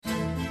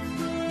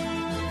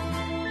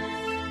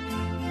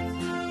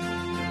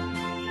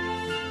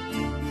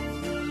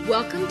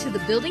Welcome to the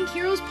Building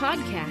Heroes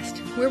podcast,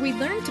 where we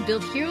learn to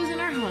build heroes in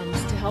our homes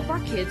to help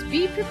our kids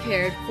be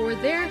prepared for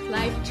their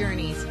life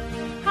journeys.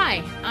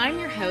 Hi, I'm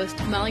your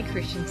host, Molly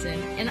Christensen,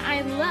 and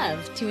I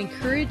love to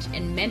encourage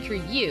and mentor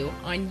you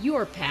on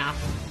your path.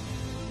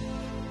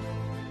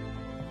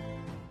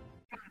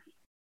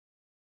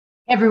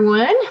 Hey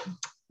everyone,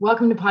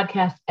 welcome to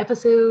podcast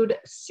episode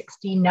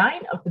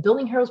 69 of the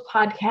Building Heroes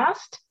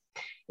podcast.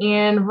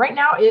 And right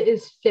now it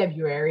is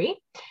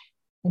February.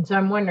 And so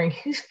I'm wondering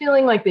who's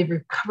feeling like they've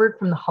recovered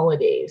from the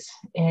holidays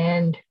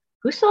and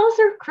who still has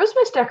their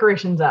Christmas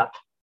decorations up.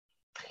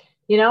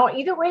 You know,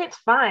 either way, it's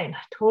fine.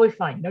 Totally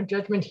fine. No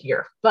judgment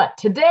here. But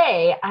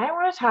today I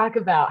want to talk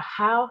about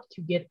how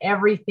to get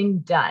everything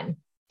done.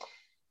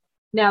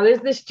 Now,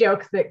 there's this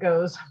joke that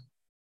goes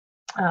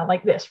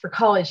like this for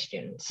college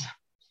students.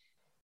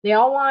 They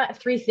all want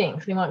three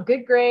things. They want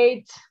good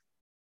grades,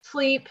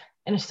 sleep,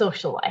 and a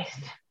social life.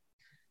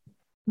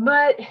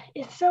 But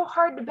it's so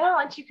hard to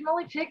balance. You can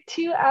only pick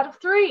 2 out of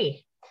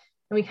 3.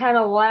 And we kind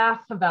of laugh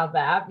about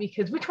that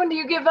because which one do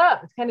you give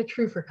up? It's kind of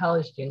true for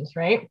college students,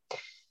 right?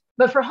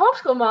 But for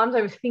homeschool moms,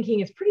 I was thinking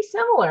it's pretty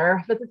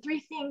similar. But the 3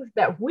 things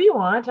that we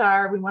want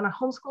are we want to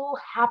homeschool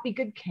happy,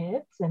 good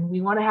kids, and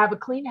we want to have a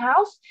clean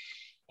house,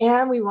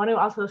 and we want to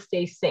also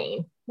stay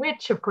sane,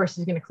 which of course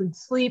is going to include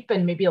sleep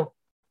and maybe a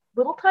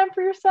little time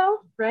for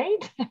yourself,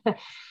 right?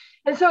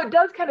 And so it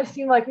does kind of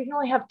seem like we can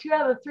only have 2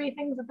 out of the 3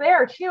 things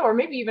there too, or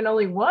maybe even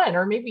only 1,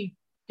 or maybe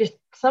just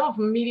some of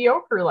them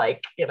mediocre,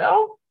 like, you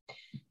know.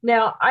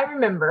 Now, I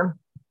remember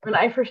when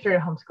I first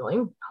started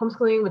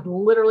homeschooling would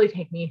literally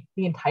take me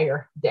the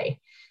entire day.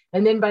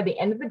 And then by the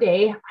end of the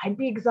day, I'd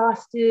be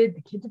exhausted,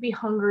 the kids would be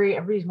hungry,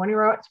 everybody's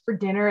wondering what's for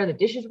dinner, the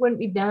dishes wouldn't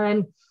be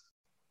done,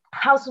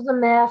 house was a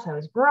mess, I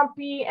was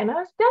grumpy, and I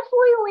was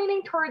definitely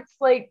leaning towards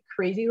like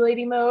crazy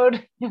lady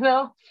mode, you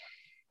know.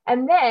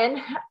 And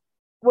then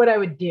what I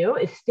would do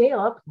is stay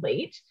up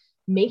late,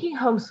 making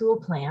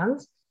homeschool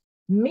plans,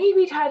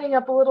 maybe tidying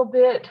up a little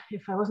bit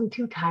if I wasn't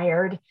too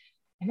tired.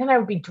 And then I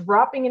would be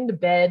dropping into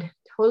bed,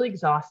 totally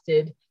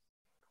exhausted.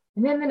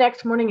 And then the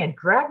next morning, I'd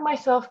drag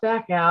myself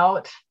back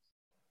out,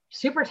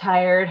 super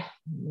tired,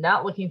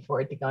 not looking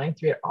forward to going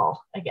through it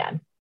all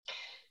again.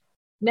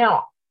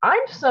 Now,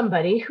 I'm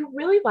somebody who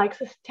really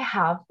likes us to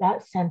have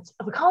that sense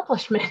of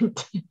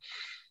accomplishment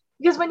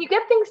because when you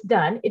get things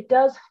done, it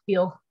does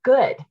feel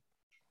good.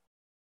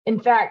 In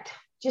fact,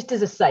 just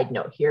as a side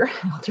note here,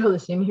 I'll throw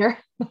this in here.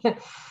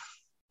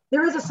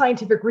 There is a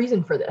scientific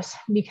reason for this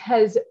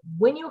because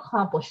when you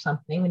accomplish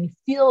something, when you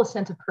feel a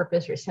sense of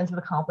purpose or a sense of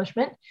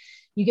accomplishment,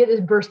 you get this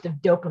burst of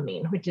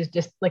dopamine, which is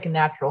just like a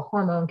natural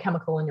hormone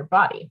chemical in your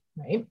body,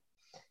 right?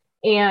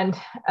 And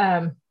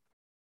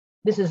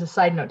this is a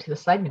side note to the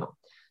side note.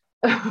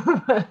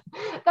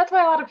 That's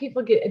why a lot of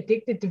people get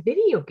addicted to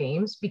video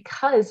games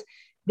because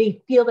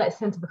they feel that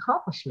sense of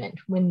accomplishment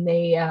when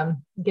they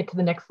get to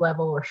the next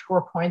level or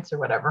score points or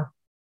whatever.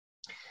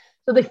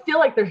 So they feel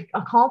like they're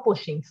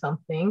accomplishing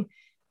something,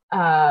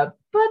 but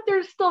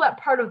there's still that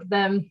part of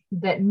them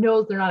that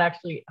knows they're not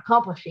actually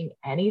accomplishing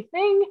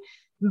anything.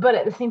 But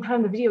at the same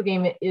time, the video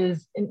game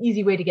is an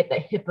easy way to get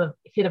that hit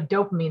of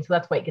dopamine. So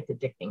that's why it gets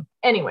addicting.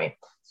 Anyway,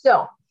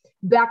 so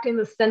back in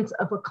the sense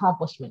of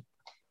accomplishment.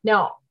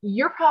 Now,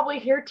 you're probably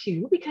here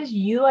too because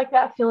you like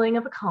that feeling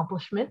of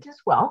accomplishment as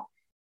well.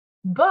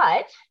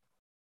 But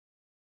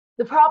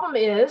the problem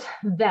is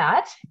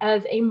that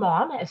as a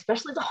mom,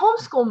 especially the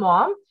homeschool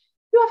mom,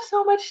 you have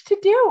so much to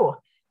do.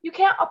 You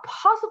can't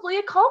possibly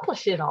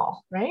accomplish it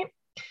all, right?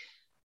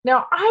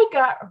 Now, I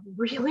got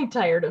really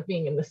tired of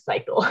being in this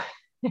cycle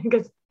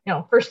because, you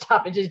know, first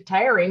off, it's just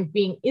tiring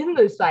being in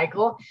this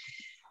cycle.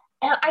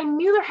 And I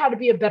knew there had to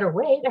be a better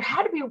way. There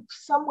had to be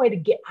some way to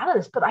get out of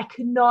this, but I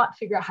could not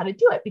figure out how to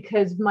do it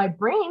because my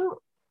brain,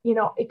 you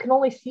know, it can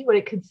only see what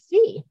it could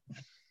see.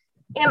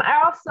 And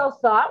I also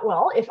thought,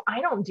 well, if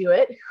I don't do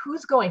it,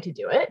 who's going to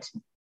do it?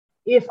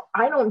 If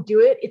I don't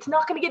do it, it's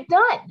not going to get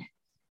done.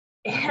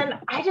 And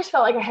I just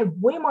felt like I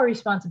had way more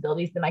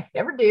responsibilities than I could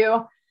ever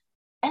do.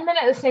 And then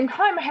at the same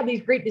time, I had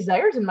these great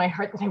desires in my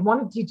heart that I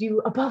wanted to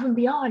do above and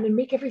beyond and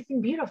make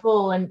everything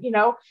beautiful and, you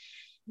know,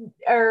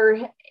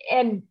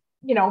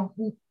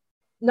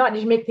 not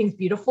just make things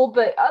beautiful,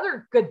 but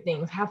other good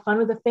things, have fun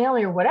with the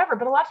family or whatever.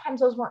 But a lot of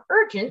times those weren't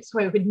urgent,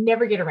 so I would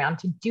never get around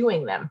to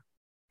doing them.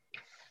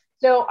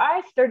 So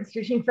I started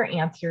searching for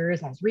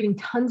answers. I was reading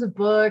tons of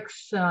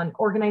books on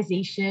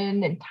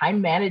organization and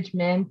time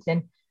management,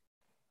 and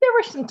there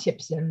were some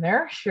tips in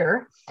there,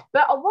 sure,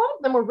 but a lot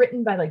of them were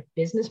written by like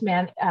business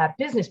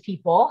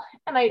people,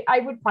 and I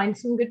would find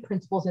some good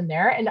principles in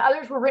there, and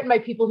others were written by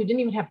people who didn't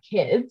even have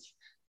kids,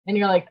 and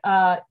you're like,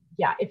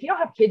 yeah, if you don't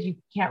have kids, you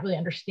can't really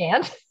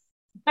understand.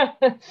 But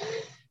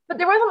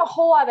there wasn't a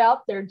whole lot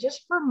out there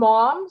just for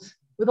moms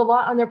with a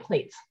lot on their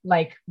plates,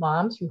 like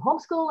moms who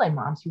homeschool and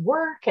moms who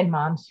work and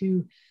moms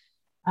who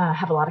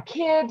have a lot of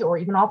kids or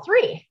even all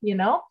 3, you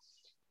know?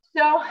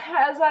 So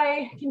as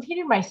I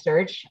continued my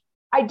search,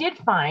 I did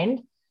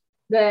find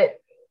that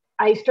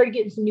I started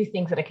getting some new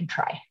things that I could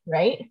try,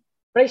 right?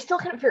 But I still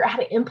couldn't figure out how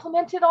to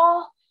implement it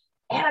all.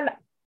 And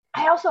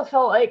I also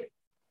felt like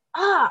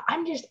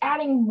I'm just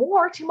adding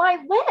more to my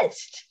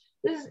list.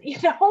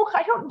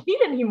 I don't need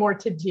any more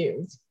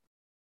to-dos.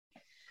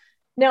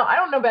 Now, I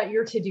don't know about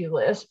your to-do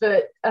list,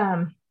 but,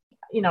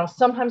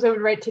 sometimes I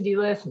would write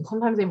to-do lists and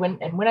sometimes I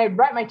wouldn't. And when I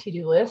write my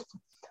to-do list,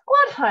 a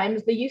lot of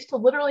times they used to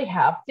literally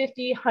have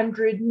 50,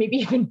 100, maybe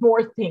even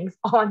more things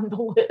on the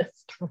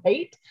list,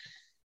 right?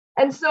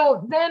 And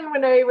so then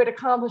when I would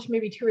accomplish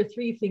maybe 2 or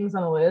 3 things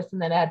on the list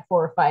and then add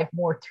 4 or 5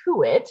 more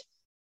to it,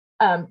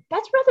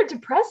 that's rather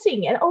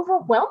depressing and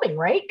overwhelming,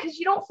 right? Because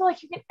you don't feel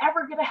like you can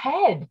ever get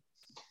ahead.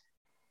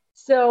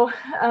 So,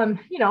 and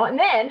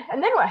then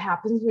what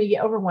happens when you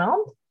get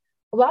overwhelmed?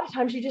 A lot of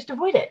times you just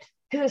avoid it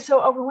because it's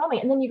so overwhelming,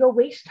 and then you go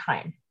waste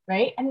time,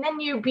 right? And then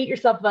you beat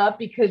yourself up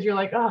because you're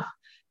like, oh,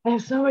 I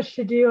have so much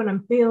to do and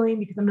I'm failing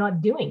because I'm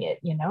not doing it,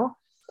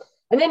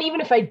 And then even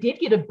if I did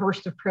get a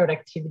burst of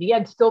productivity,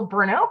 I'd still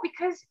burn out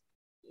because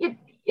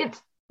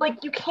it's like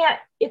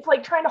it's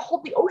like trying to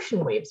hold the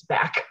ocean waves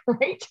back,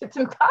 right? It's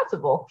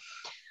impossible.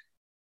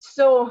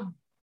 So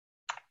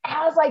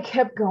as I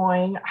kept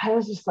going, I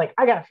was just like,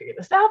 I got to figure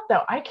this out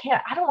though. I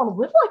don't want to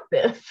live like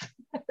this.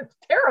 It's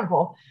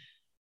terrible.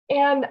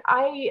 And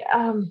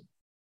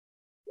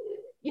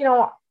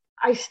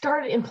I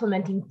started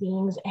implementing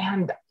things,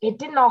 and it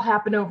didn't all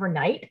happen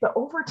overnight, but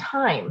over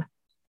time,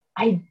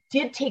 I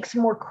did take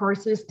some more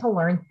courses to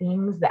learn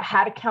things that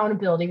had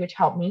accountability, which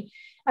helped me.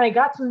 And I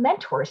got some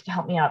mentors to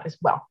help me out as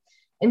well.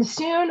 And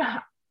soon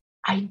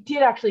I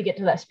did actually get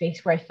to that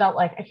space where I felt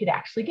like I could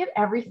actually get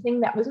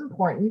everything that was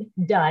important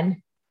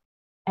done.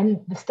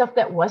 And the stuff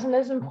that wasn't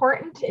as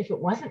important, if it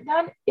wasn't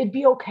done, it'd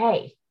be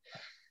okay.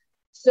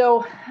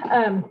 So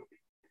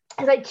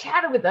as I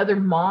chatted with other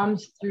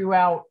moms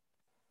throughout,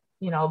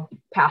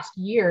 past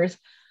years,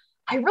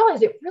 I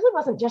realized it really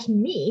wasn't just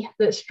me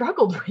that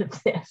struggled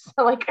with this.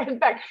 Like, in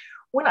fact,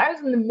 when I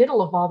was in the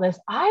middle of all this,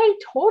 I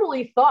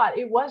totally thought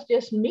it was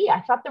just me. I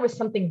thought there was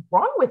something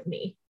wrong with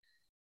me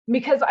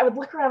because I would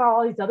look around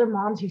all these other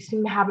moms who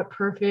seem to have it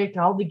perfect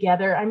all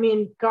together. I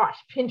mean, gosh,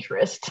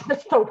 Pinterest,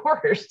 that's the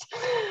worst.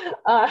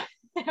 And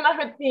I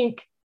would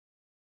think,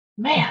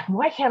 man,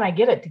 why can't I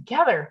get it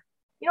together?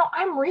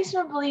 I'm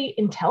reasonably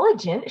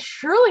intelligent.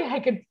 Surely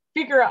I could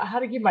figure out how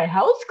to keep my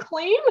house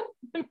clean,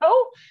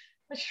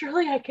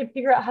 Surely I could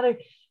figure out how to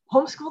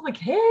homeschool the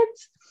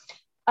kids.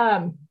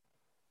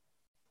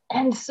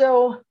 And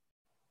so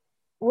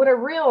what I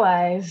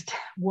realized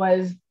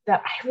was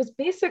that I was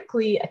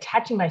basically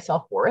attaching my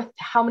self-worth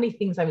to how many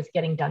things I was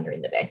getting done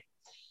during the day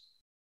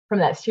from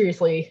that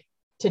seriously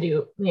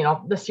to-do,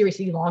 the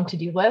seriously long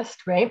to-do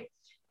list, right?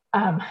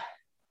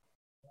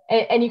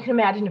 And you can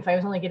imagine if I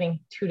was only getting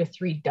 2 to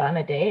 3 done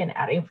a day and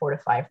adding 4 to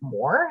 5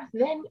 more,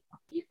 then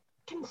you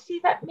can see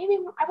that maybe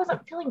I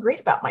wasn't feeling great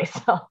about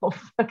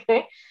myself.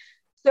 Okay.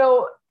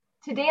 So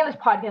today on this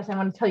podcast, I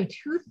want to tell you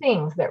 2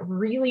 things that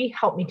really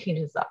helped me change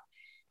this up.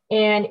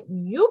 And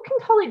you can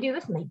totally do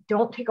this, and they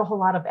don't take a whole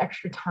lot of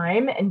extra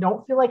time, and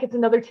don't feel like it's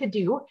another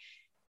to-do.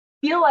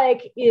 Feel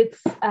like it's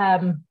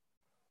a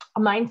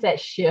mindset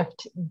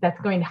shift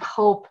that's going to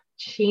help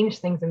change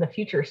things in the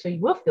future. So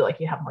you will feel like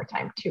you have more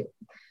time too.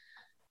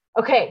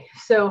 Okay,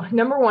 so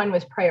number 1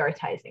 was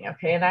prioritizing.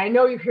 Okay, and I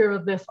know you hear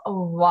this a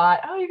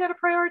lot. Oh, you got to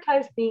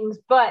prioritize things,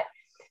 but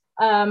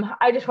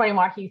I just want to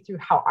walk you through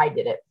how I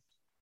did it.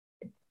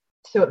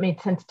 So it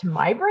made sense to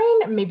my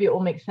brain. Maybe it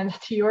will make sense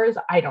to yours.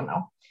 I don't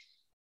know.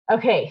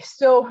 Okay,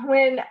 so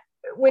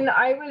when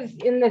I was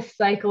in this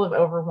cycle of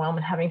overwhelm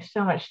and having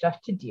so much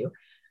stuff to do,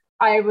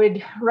 I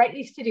would write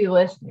these to-do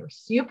lists, and they were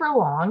super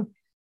long,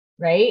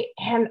 right?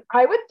 And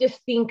I would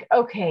just think,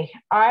 okay,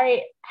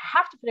 I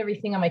have to put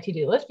everything on my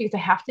to-do list because I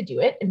have to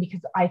do it and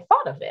because I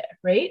thought of it,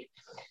 right?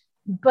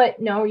 But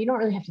no, you don't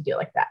really have to do it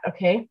like that,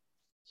 okay?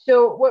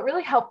 So what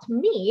really helped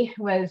me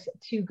was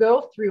to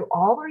go through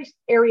all the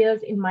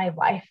areas in my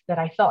life that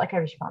I felt like I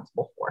was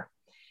responsible for,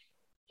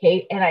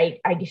 okay? And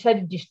I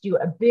decided to just do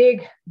a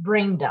big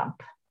brain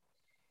dump.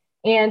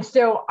 And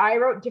so I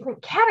wrote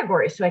different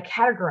categories. So I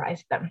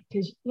categorized them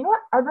because you know what?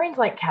 Our brains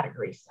like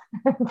categories.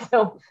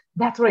 So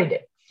that's what I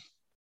did.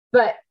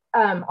 But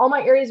all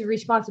my areas of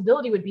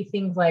responsibility would be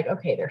things like,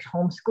 okay, there's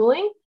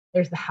homeschooling,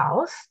 there's the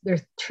house,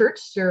 there's church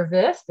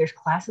service, there's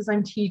classes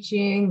I'm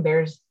teaching,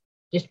 there's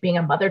just being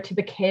a mother to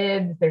the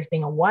kids, there's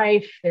being a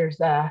wife, there's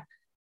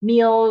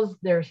meals,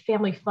 there's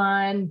family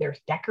fun,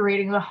 there's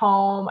decorating the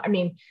home. I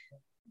mean,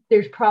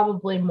 there's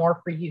probably more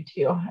for you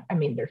too. I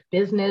mean, there's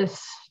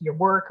business, your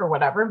work or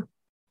whatever,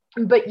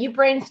 but you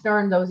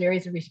brainstorm those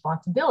areas of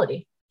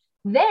responsibility.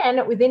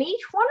 Then within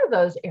each one of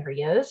those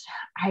areas,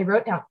 I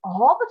wrote down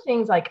all the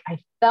things like I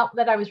felt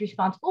that I was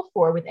responsible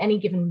for with any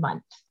given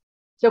month.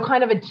 So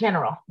kind of a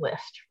general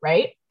list,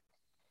 right?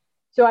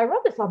 So I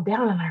wrote this all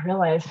down and I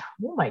realized,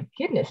 oh my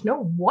goodness, no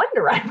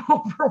wonder I'm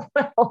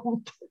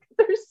overwhelmed.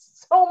 There's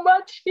so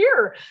much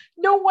here.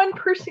 No one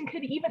person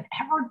could even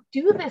ever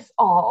do this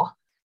all.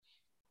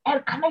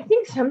 And I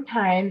think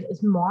sometimes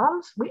as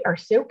moms, we are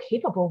so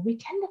capable, we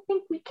tend to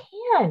think we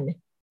can.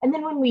 And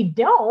then when we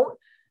don't,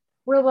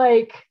 we're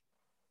like,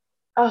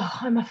 oh,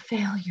 I'm a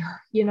failure,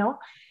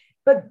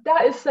 But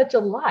that is such a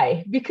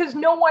lie because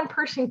no one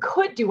person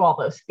could do all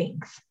those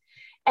things.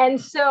 And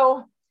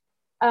so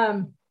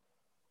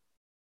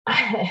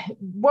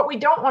what we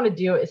don't want to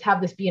do is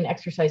have this be an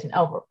exercise in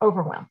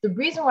overwhelm. The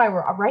reason why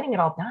we're writing it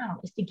all down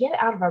is to get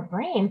it out of our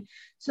brain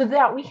so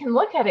that we can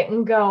look at it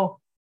and go,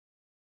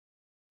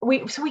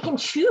 so we can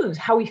choose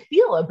how we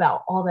feel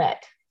about all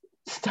that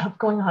stuff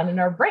going on in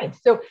our brain.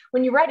 So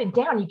when you write it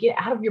down, you get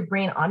out of your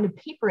brain onto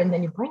paper, and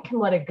then your brain can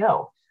let it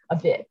go a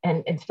bit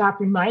and stop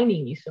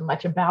reminding you so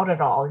much about it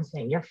all and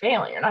saying, you're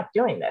failing, you're not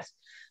doing this.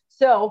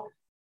 So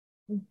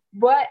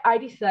what I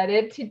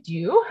decided to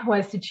do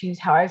was to choose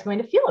how I was going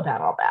to feel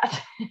about all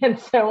that. And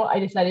so I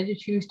decided to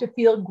choose to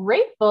feel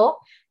grateful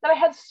that I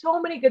had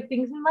so many good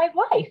things in my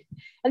life,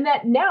 and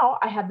that now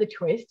I have the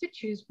choice to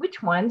choose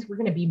which ones were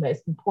going to be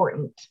most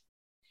important.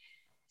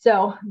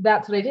 So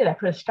that's what I did. I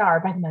put a star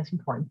by the most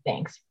important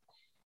things.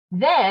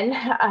 Then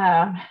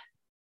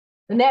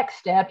the next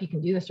step, you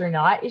can do this or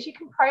not, is you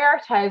can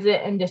prioritize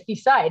it and just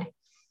decide.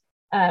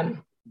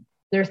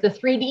 There's the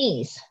 3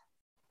 Ds.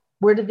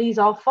 Where do these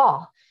all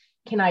fall?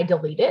 Can I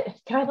delete it?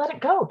 Can I let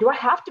it go? Do I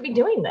have to be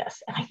doing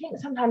this? And I think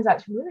sometimes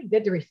that's really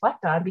good to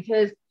reflect on,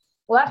 because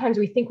a lot of times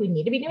we think we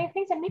need to be doing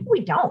things and maybe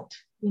we don't,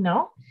 you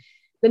know?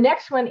 The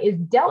next one is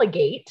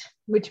delegate,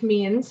 which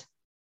means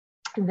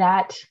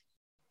that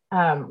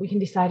we can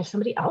decide if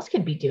somebody else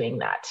could be doing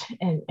that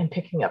and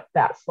picking up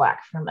that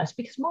slack from us,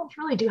 because moms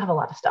really do have a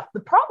lot of stuff. The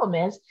problem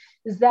is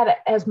that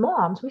as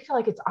moms, we feel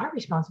like it's our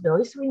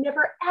responsibility, so we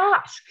never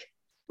ask.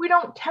 We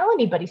don't tell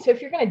anybody. So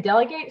if you're going to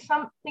delegate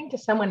something to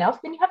someone else,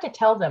 then you have to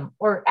tell them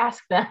or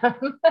ask them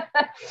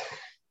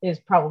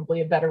is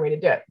probably a better way to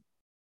do it.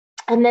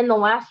 And then the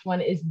last one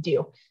is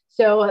do.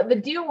 So the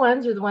do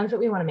ones are the ones that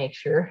we want to make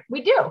sure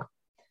we do.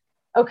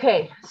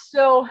 Okay.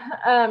 So,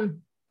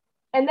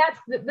 and that's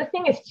the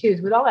thing is too,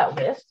 is with all that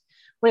list,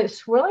 when it's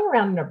swirling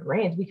around in our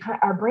brains,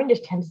 our brain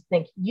just tends to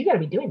think, you got to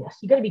be doing this.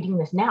 You got to be doing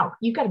this now.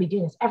 You got to be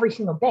doing this every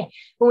single day.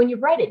 But when you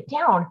write it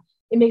down,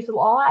 it makes it a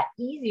lot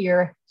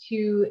easier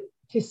to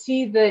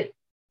see that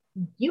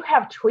you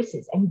have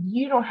choices and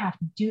you don't have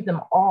to do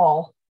them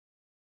all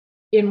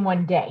in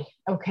one day.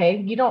 Okay.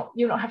 You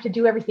don't have to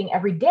do everything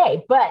every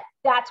day, but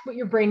that's what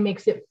your brain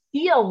makes it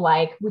feel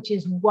like, which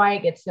is why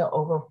it gets so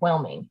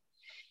overwhelming.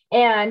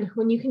 And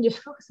when you can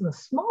just focus on the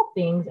small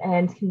things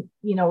and,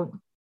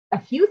 a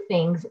few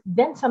things,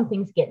 then some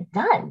things get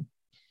done.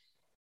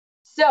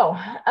 So,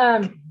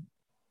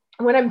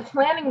 when I'm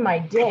planning my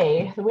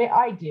day, the way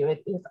I do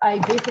it is I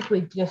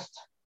basically just,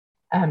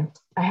 I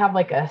have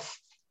like a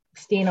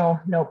Steno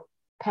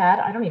notepad.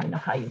 I don't even know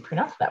how you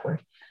pronounce that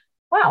word.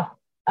 Wow.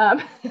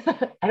 I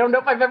don't know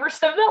if I've ever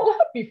said that loud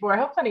before.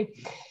 How funny.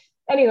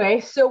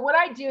 Anyway, so what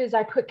I do is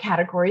I put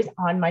categories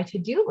on my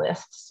to-do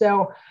list.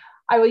 So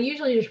I will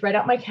usually just write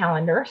out my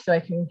calendar so I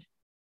can,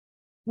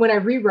 when I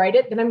rewrite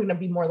it, then I'm going to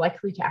be more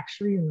likely to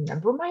actually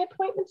remember my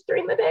appointments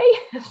during the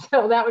day.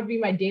 So that would be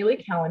my daily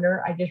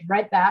calendar. I just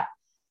write that.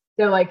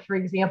 So like, for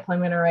example, I'm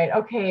going to write,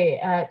 okay,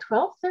 at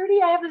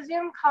 12:30, I have a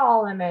Zoom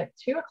call, and at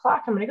 2:00,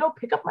 I'm going to go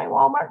pick up my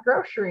Walmart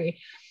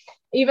grocery.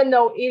 Even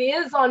though it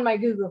is on my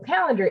Google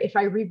Calendar, if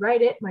I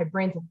rewrite it, my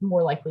brain's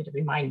more likely to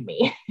remind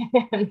me.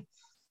 And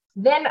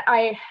then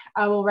I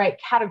will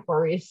write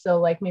categories. So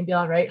like maybe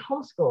I'll write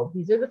homeschool.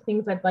 These are the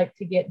things I'd like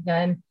to get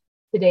done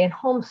today in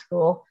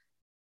homeschool.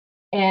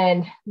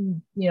 And,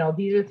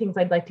 these are the things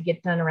I'd like to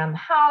get done around the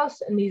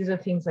house. And these are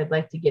the things I'd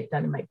like to get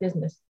done in my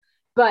business.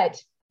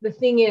 But the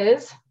thing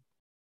is,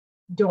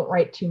 don't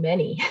write too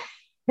many.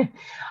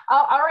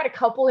 I'll write a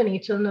couple in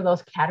each one of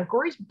those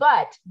categories,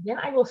 but then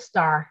I will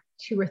star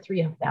 2 or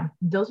 3 of them.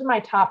 Those are my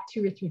top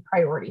 2 or 3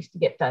 priorities to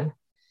get done.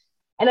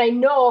 And I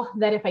know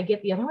that if I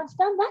get the other ones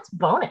done, that's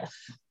bonus,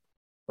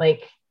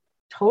 like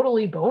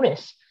totally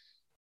bonus.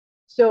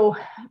 So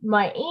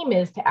my aim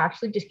is to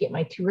actually just get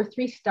my 2 or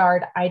 3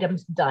 starred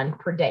items done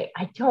per day.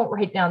 I don't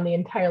write down the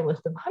entire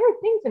list of 100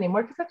 things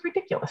anymore because that's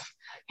ridiculous.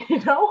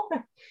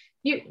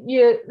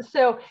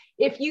 So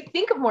if you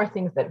think of more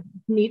things that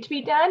need to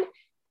be done,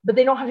 but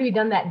they don't have to be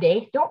done that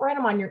day, don't write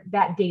them on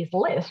that day's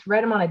list.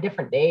 Write them on a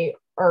different day,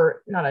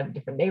 or not a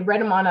different day. Write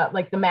them on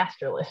the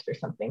master list or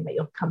something that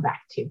you'll come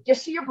back to,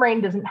 just so your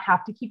brain doesn't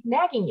have to keep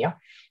nagging you.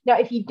 Now,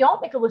 if you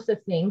don't make a list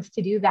of things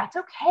to do, that's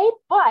okay,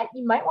 but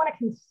you might want to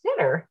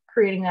consider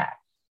creating that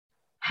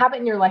habit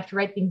in your life to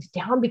write things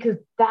down, because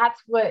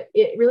that's what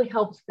it really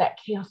helps that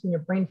chaos in your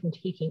brain from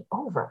taking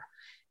over.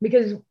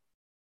 Because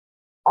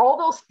all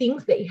those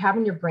things that you have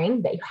in your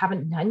brain that you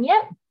haven't done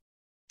yet,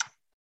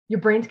 your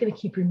brain's going to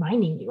keep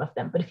reminding you of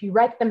them. But if you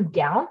write them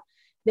down,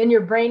 then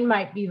your brain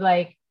might be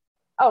like,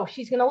 oh,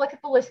 she's going to look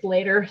at the list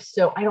later,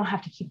 so I don't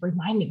have to keep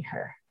reminding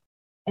her.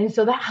 And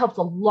so that helps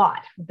a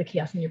lot with the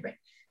chaos in your brain.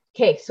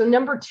 Okay, so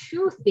number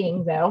 2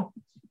 thing, though,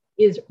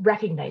 is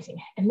recognizing.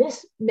 And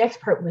this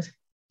next part was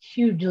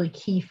hugely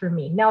key for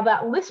me. Now,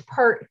 that list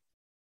part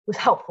was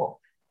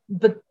helpful,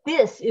 but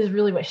this is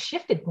really what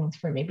shifted things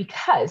for me,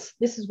 because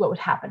this is what would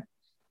happen.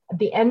 At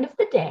the end of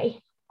the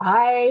day,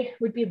 I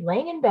would be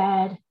laying in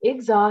bed,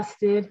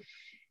 exhausted.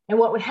 And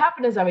what would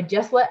happen is I would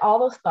just let all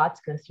those thoughts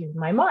go through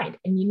my mind.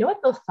 And you know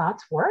what those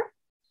thoughts were?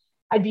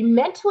 I'd be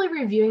mentally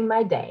reviewing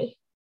my day.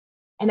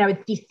 And I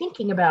would be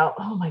thinking about,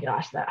 oh my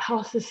gosh, that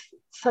house is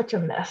such a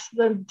mess.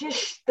 The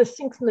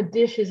sinks and the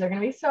dishes are going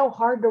to be so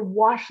hard to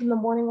wash in the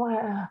morning.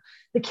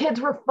 The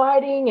kids were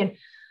fighting,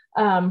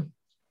 and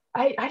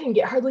I didn't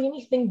get hardly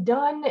anything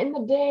done in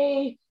the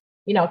day,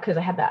 because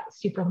I had that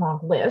super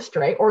long list,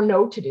 right? Or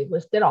no to-do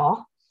list at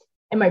all.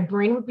 And my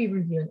brain would be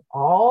reviewing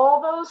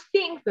all those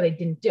things that I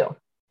didn't do.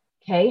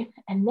 Okay.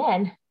 And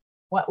then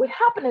what would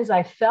happen is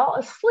I fell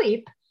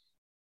asleep.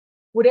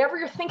 Whatever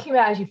you're thinking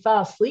about as you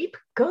fall asleep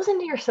goes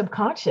into your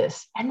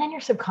subconscious, and then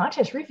your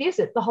subconscious reviews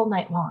it the whole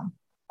night long.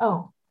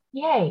 Oh,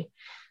 yay.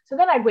 So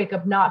then I'd wake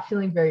up not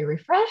feeling very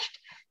refreshed,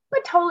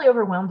 but totally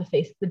overwhelmed to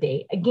face the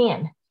day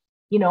again.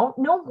 No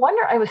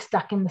wonder I was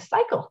stuck in the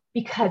cycle,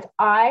 because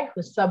I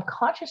was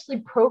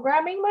subconsciously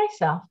programming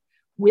myself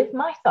with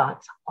my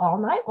thoughts all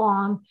night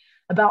long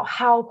about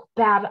how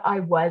bad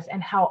I was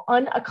and how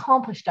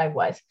unaccomplished I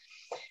was.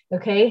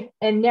 Okay.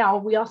 And now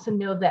we also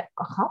know that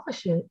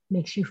accomplishment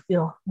makes you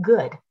feel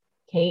good.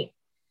 Okay.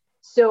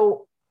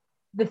 So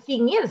the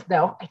thing is,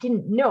 though, I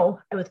didn't know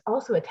I was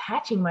also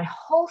attaching my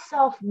whole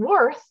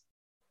self-worth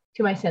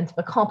to my sense of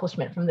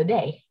accomplishment from the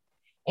day.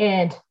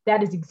 And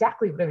that is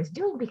exactly what I was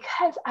doing,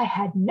 because I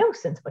had no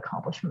sense of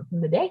accomplishment from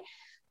the day.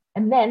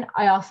 And then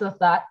I also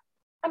thought,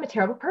 I'm a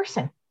terrible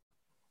person.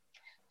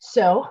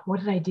 So what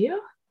did I do?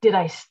 Did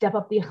I step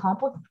up the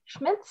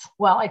accomplishments?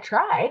 Well, I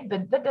tried,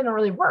 but that didn't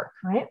really work,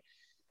 right?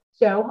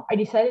 So I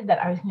decided that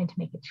I was going to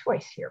make a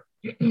choice here.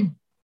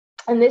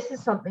 And this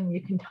is something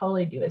you can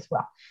totally do as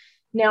well.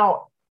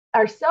 Now,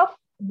 our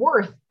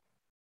self-worth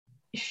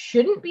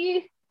shouldn't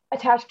be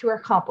attached to our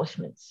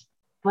accomplishments,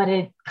 but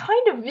it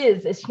kind of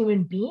is as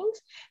human beings.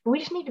 But we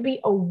just need to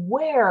be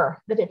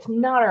aware that it's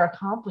not our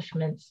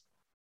accomplishments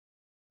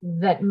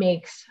that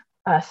makes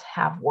us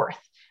have worth,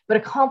 but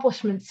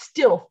accomplishments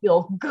still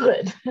feel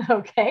good.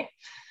 Okay.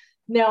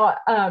 Now,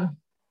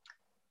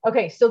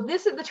 okay. So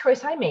this is the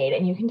choice I made,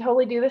 and you can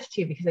totally do this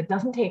too, because it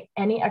doesn't take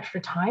any extra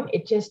time.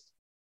 It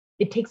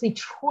takes a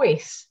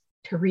choice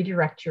to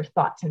redirect your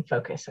thoughts and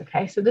focus.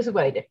 Okay. So this is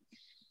what I did.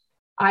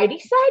 I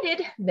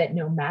decided that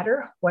no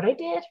matter what I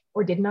did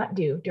or did not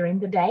do during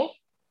the day,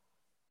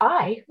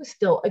 I was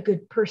still a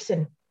good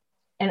person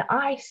and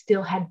I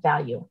still had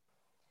value.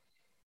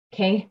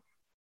 Okay.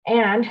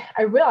 And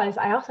I realized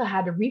I also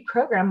had to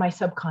reprogram my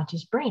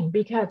subconscious brain,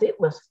 because it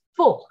was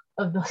full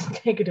of those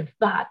negative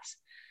thoughts.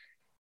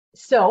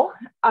 So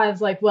I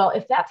was like, well,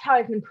 if that's how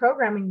I've been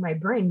programming my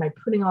brain by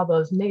putting all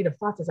those negative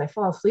thoughts as I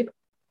fall asleep,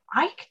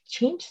 I could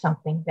change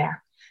something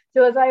there.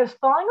 So as I was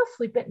falling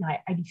asleep at night,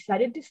 I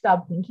decided to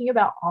stop thinking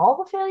about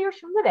all the failures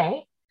from the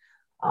day,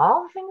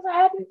 all the things I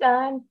hadn't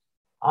done,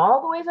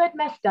 all the ways I'd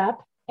messed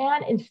up,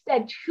 and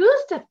instead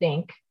choose to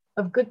think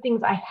of good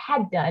things I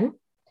had done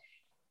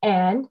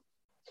and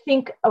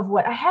think of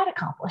what I had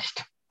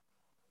accomplished.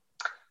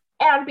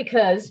 And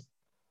because,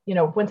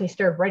 once I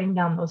started writing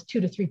down those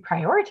 2 to 3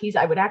 priorities,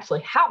 I would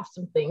actually have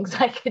some things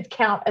I could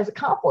count as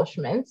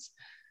accomplishments.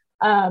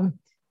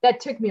 That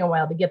took me a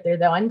while to get there,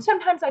 though. And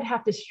sometimes I'd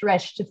have to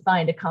stretch to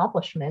find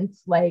accomplishments,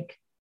 like,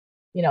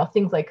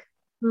 things like,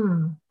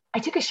 I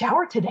took a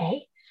shower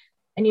today.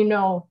 And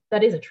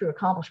that is a true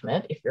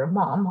accomplishment if you're a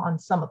mom on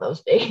some of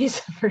those days,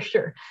 for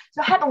sure.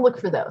 So I had to look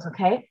for those,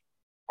 okay?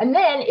 And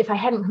then if I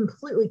hadn't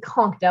completely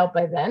conked out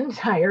by then,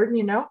 tired,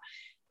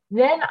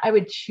 then I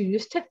would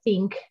choose to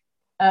think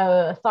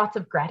thoughts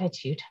of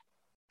gratitude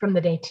from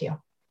the day too.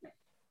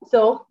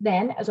 So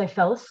then as I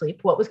fell asleep,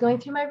 what was going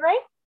through my brain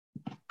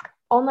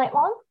all night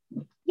long?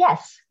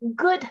 Yes,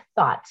 good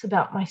thoughts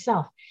about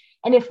myself.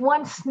 And if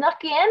one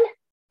snuck in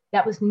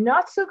that was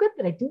not so good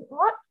that I didn't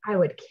want, I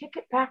would kick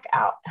it back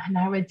out. And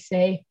I would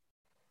say,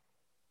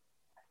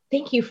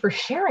 thank you for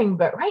sharing,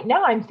 but right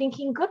now I'm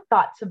thinking good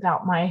thoughts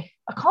about my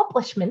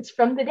accomplishments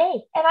from the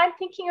day. And I'm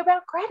thinking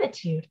about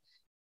gratitude.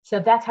 So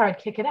that's how I'd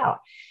kick it out.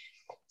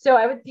 So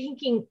I would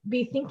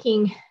be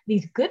thinking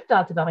these good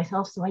thoughts about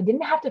myself, so I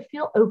didn't have to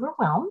feel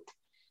overwhelmed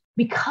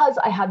because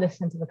I had this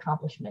sense of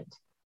accomplishment.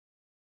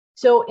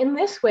 So in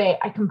this way,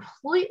 I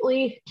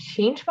completely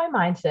changed my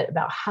mindset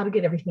about how to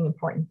get everything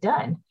important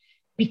done,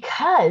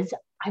 because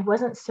I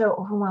wasn't so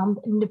overwhelmed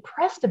and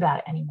depressed about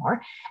it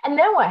anymore. And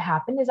then what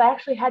happened is I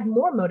actually had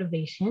more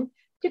motivation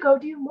to go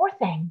do more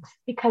things,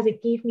 because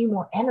it gave me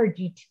more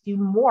energy to do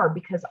more,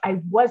 because I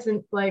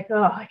wasn't like,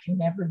 oh, I can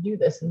never do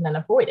this and then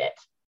avoid it.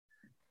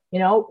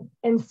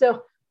 And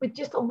so with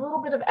just a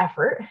little bit of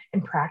effort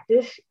and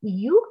practice,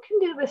 you can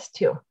do this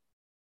too.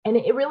 And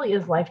it really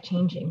is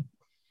life-changing.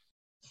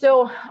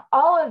 So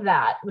all of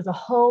that was a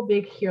whole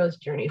big hero's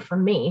journey for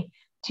me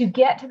to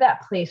get to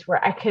that place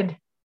where I could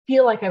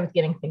feel like I was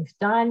getting things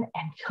done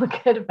and feel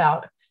good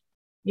about,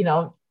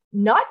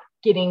 not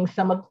getting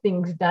some of the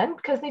things done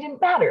because they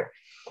didn't matter.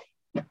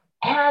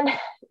 And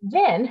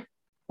then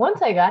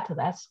once I got to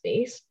that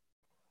space,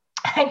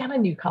 I got a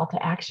new call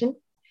to action,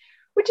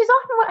 which is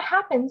often what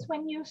happens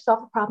when you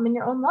solve a problem in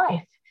your own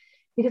life,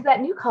 because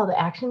that new call to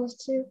action is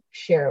to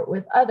share it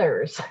with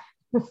others.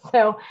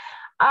 So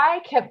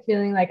I kept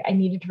feeling like I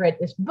needed to write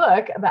this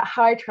book about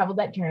how I traveled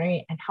that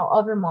journey and how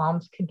other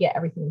moms could get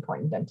everything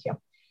important done too.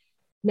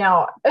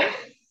 Now,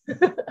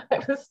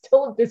 I was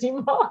still a busy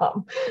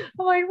mom.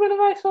 I'm like, when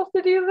am I supposed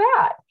to do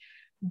that?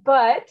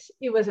 But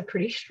it was a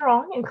pretty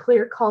strong and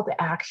clear call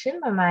to action.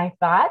 And I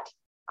thought,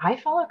 I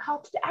follow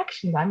calls to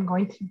action. I'm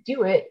going to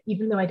do it,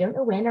 even though I don't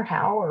know when or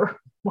how or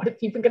what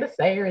it's even going to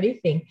say or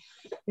anything.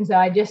 And so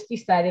I just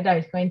decided I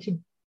was going to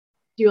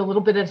do a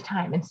little bit at a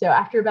time. And so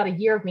after about a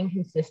year of being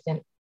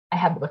consistent, I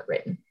had the book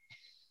written.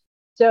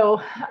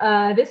 So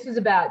this is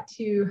about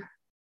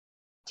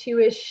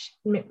two-ish,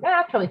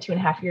 probably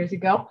 2.5 years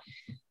ago.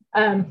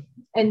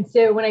 And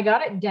so when I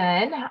got it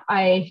done,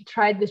 I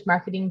tried this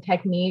marketing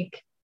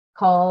technique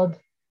called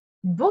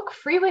book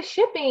free with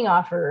shipping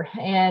offer.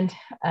 And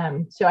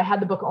so I had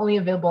the book only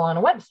available on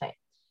a website.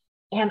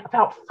 And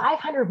about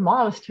 500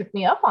 moms took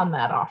me up on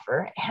that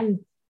offer. And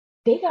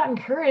they got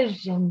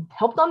encouraged and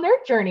helped on their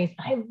journeys.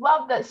 I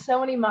love that so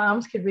many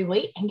moms could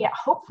relate and get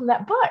hope from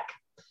that book.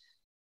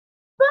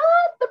 But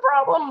the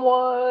problem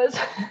was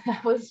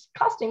it was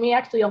costing me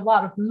actually a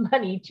lot of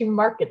money to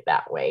market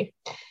that way.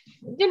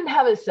 Didn't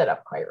have it set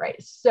up quite right.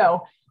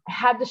 So I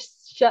had to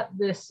shut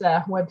this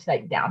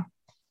website down.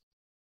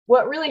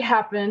 What really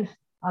happened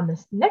on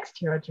this next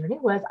hero journey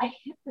was I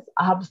hit this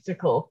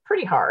obstacle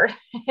pretty hard.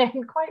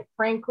 And quite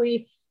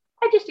frankly,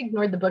 I just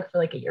ignored the book for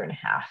like 1.5 years.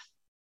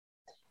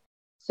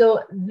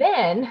 So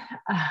then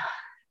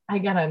I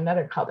got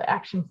another call to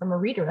action from a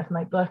reader of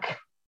my book.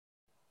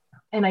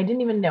 And I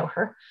didn't even know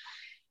her.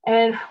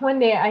 And one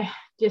day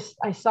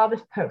I saw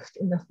this post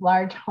in this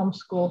large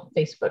homeschool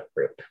Facebook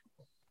group.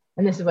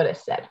 And this is what it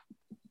said.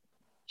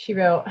 She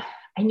wrote,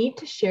 I need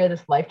to share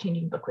this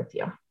life-changing book with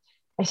you.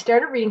 I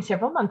started reading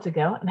several months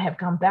ago and I have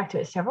gone back to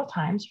it several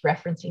times,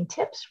 referencing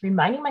tips,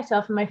 reminding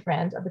myself and my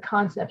friends of the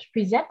concepts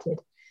presented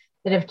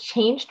that have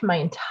changed my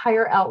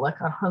entire outlook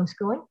on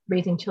homeschooling,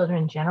 raising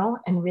children in general,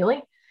 and really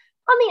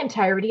on the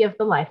entirety of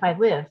the life I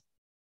live.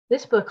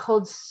 This book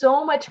holds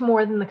so much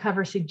more than the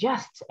cover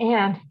suggests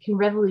and can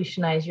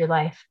revolutionize your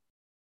life.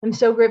 I'm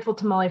so grateful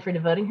to Molly for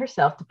devoting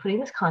herself to putting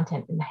this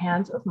content in the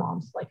hands of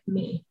moms like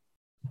me.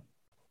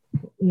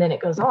 And then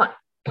it goes on.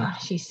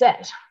 She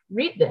says,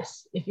 read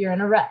this if you're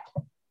in a rut,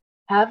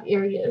 have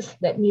areas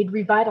that need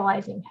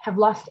revitalizing, have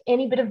lost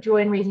any bit of joy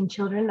in raising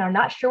children, are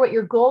not sure what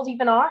your goals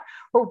even are,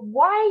 or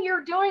why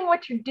you're doing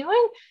what you're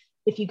doing.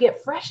 If you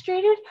get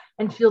frustrated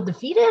and feel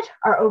defeated,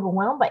 are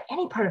overwhelmed by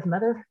any part of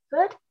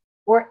motherhood,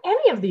 or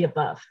any of the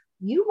above,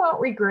 you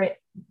won't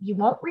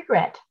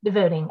regret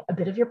devoting a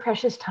bit of your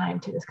precious time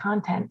to this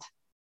content.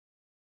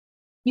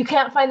 You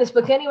can't find this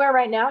book anywhere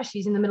right now.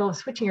 She's in the middle of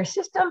switching her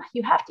system.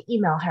 You have to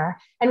email her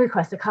and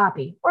request a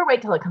copy or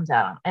wait till it comes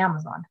out on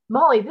Amazon.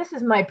 Molly, this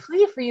is my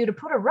plea for you to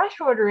put a rush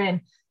order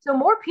in so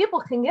more people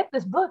can get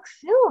this book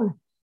soon.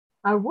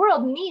 Our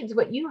world needs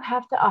what you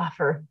have to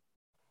offer.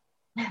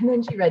 And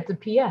then she writes a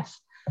PS.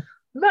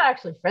 I'm not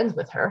actually friends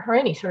with her or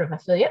any sort of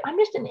affiliate. I'm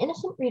just an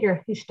innocent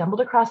reader who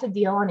stumbled across a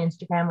deal on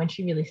Instagram when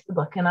she released the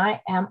book, and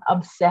I am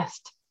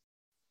obsessed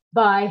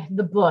by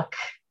the book.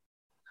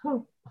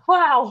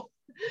 Wow.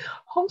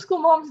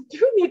 Homeschool moms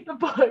do need the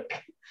book.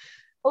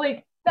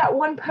 Like that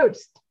one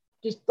post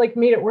just like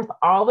made it worth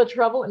all the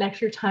trouble and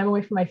extra time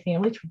away from my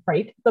family to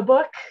write the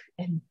book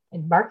and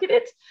market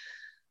it.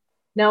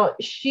 Now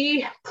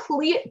she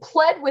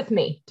pled with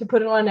me to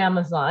put it on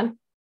Amazon,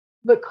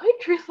 but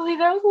quite truthfully,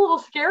 that was a little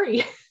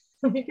scary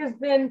because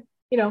then,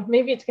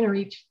 maybe it's going to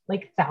reach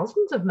like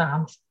thousands of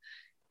moms.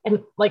 And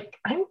like,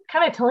 I'm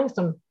kind of telling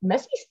some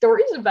messy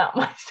stories about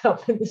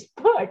myself in this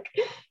book.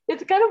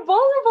 It's kind of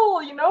vulnerable,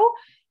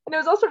 And it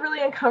was also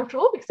really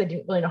uncomfortable because I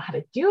didn't really know how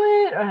to do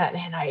it,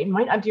 and I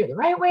might not do it the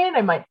right way, and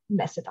I might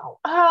mess it all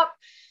up.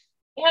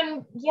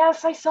 And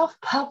yes, I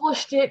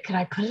self-published it. Could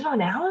I put it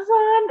on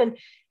Amazon? And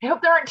I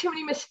hope there aren't too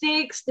many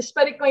mistakes,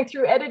 despite it going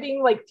through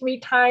editing like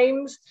 3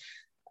 times.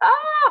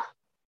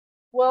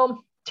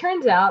 Well,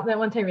 turns out that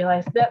once I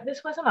realized that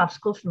this was an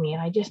obstacle for me,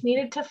 and I just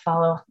needed to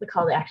follow the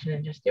call to action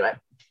and just do it.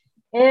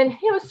 And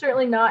it was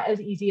certainly not as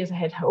easy as I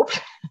had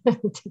hoped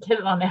to get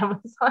it on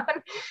Amazon.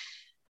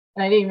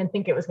 And I didn't even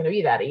think it was going to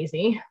be that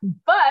easy,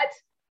 but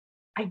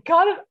I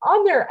got it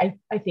on there,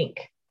 I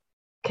think.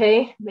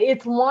 Okay.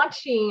 It's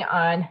launching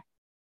on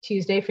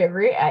Tuesday,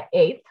 February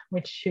 8th,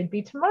 which should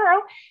be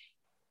tomorrow.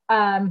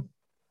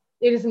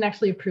 It isn't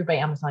actually approved by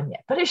Amazon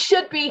yet, but it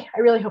should be. I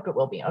really hope it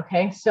will be.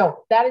 Okay.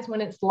 So that is when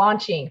it's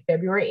launching,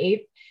 February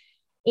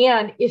 8th.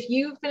 And if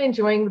you've been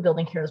enjoying the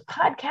Building Heroes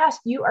podcast,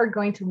 you are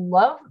going to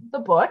love the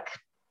book.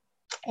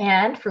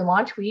 And for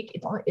launch week,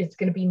 it's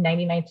going to be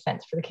 99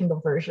 cents for the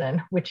Kindle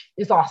version, which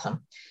is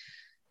awesome.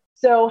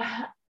 So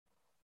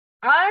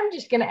I'm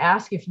just going to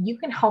ask if you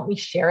can help me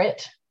share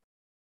it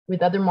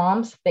with other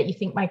moms that you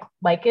think might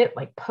like it,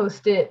 like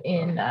post it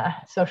in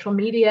social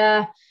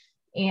media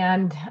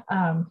and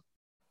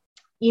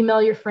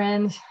email your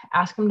friends,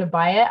 ask them to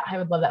buy it. I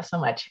would love that so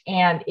much.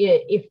 And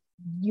if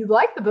you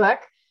like the book,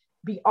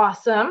 be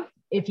awesome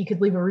if you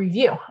could leave a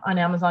review on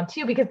Amazon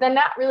too, because then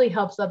that really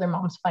helps other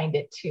moms find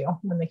it too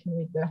when they can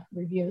read the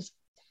reviews.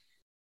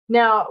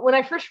 Now, when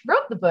I first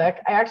wrote the book,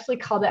 I actually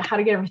called it How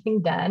to Get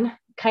Everything Done,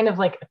 kind of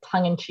like a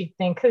tongue-in-cheek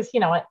thing, because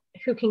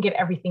who can get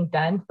everything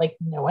done? Like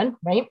no one,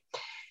 right?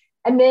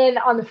 And then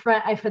on the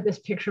front, I put this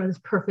picture of this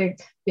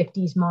perfect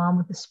 50s mom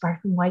with the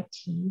sparkling white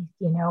teeth,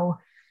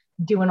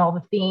 doing all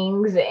the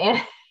things.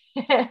 And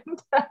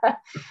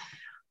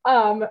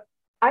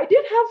I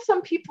did have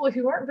some people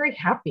who weren't very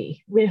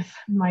happy with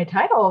my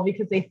title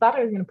because they thought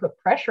I was going to put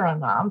pressure on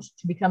moms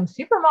to become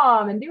super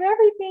mom and do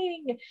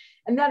everything.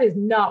 And that is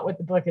not what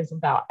the book is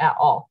about at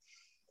all.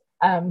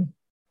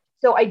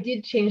 So I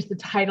did change the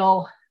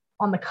title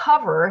on the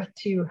cover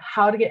to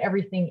How to Get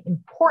Everything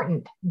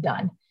Important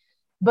Done,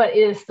 but it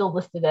is still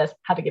listed as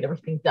How to Get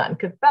Everything Done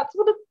because that's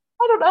what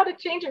I don't know how to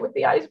change it with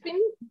the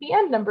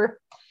ISBN number.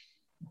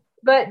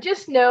 But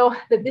just know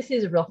that this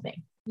is a real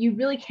thing. You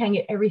really can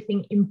get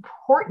everything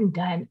important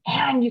done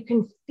and you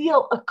can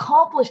feel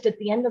accomplished at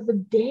the end of the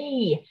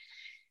day.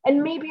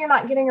 And maybe you're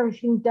not getting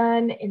everything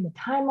done in the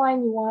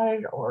timeline you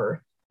wanted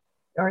or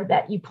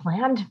that you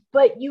planned,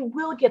 but you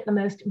will get the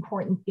most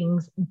important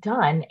things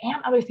done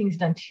and other things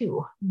done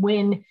too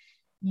when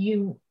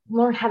you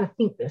learn how to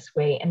think this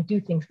way and do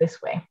things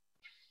this way.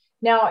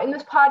 Now, in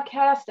this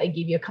podcast, I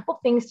gave you a couple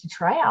things to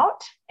try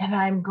out, and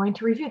I'm going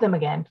to review them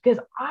again because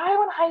I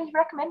would highly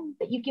recommend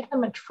that you give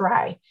them a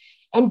try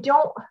and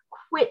don't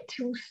quit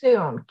too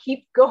soon.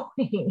 Keep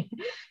going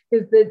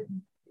because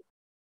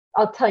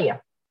I'll tell you,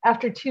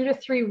 after 2 to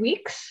 3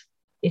 weeks,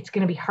 it's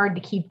going to be hard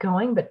to keep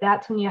going, but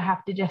that's when you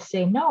have to just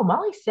say, no,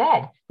 Molly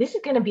said, this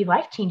is going to be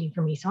life-changing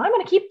for me. So I'm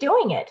going to keep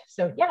doing it.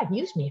 So yeah,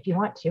 use me if you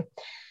want to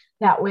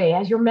that way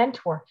as your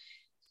mentor.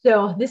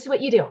 So this is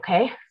what you do.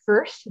 Okay.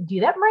 First,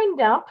 do that brain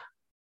dump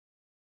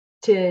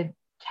to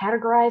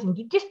categorize and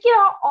just get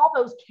all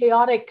those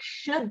chaotic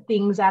should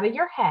things out of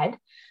your head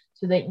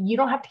so that you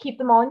don't have to keep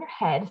them all in your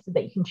head so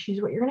that you can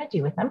choose what you're going to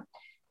do with them.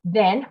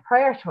 Then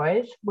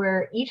prioritize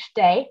where each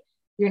day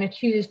you're going to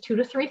choose 2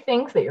 to 3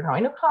 things that you're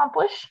going to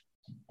accomplish.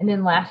 And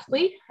then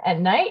lastly, at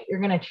night,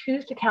 you're going to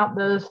choose to count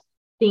those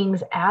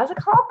things as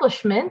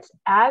accomplishments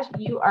as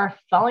you are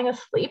falling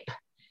asleep,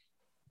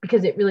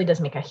 because it really does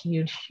make a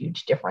huge,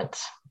 huge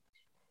difference.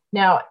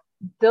 Now,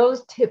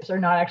 those tips are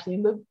not actually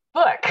in the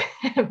book,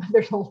 but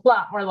there's a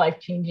lot more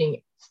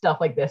life-changing stuff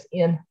like this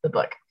in the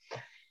book.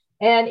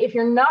 And if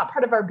you're not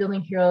part of our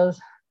Building Heroes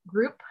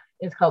group,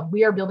 it's called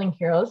We Are Building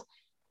Heroes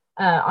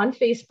on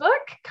Facebook.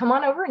 Come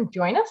on over and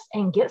join us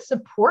and get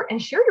support and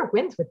share your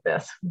wins with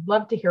this. We'd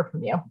love to hear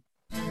from you.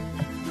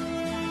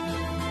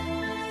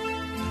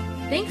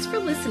 Thanks for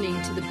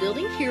listening to the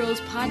Building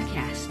Heroes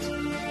podcast.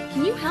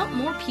 Can you help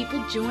more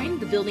people join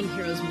the Building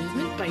Heroes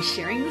movement by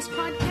sharing this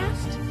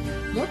podcast?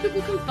 More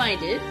people can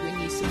find it when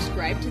you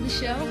subscribe to the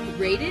show,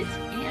 rate it,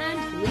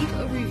 and leave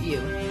a review.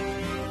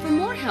 For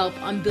more help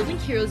on building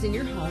heroes in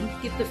your home,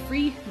 get the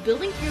free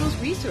Building Heroes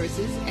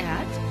resources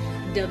at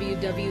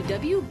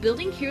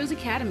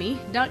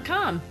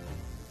www.buildingheroesacademy.com.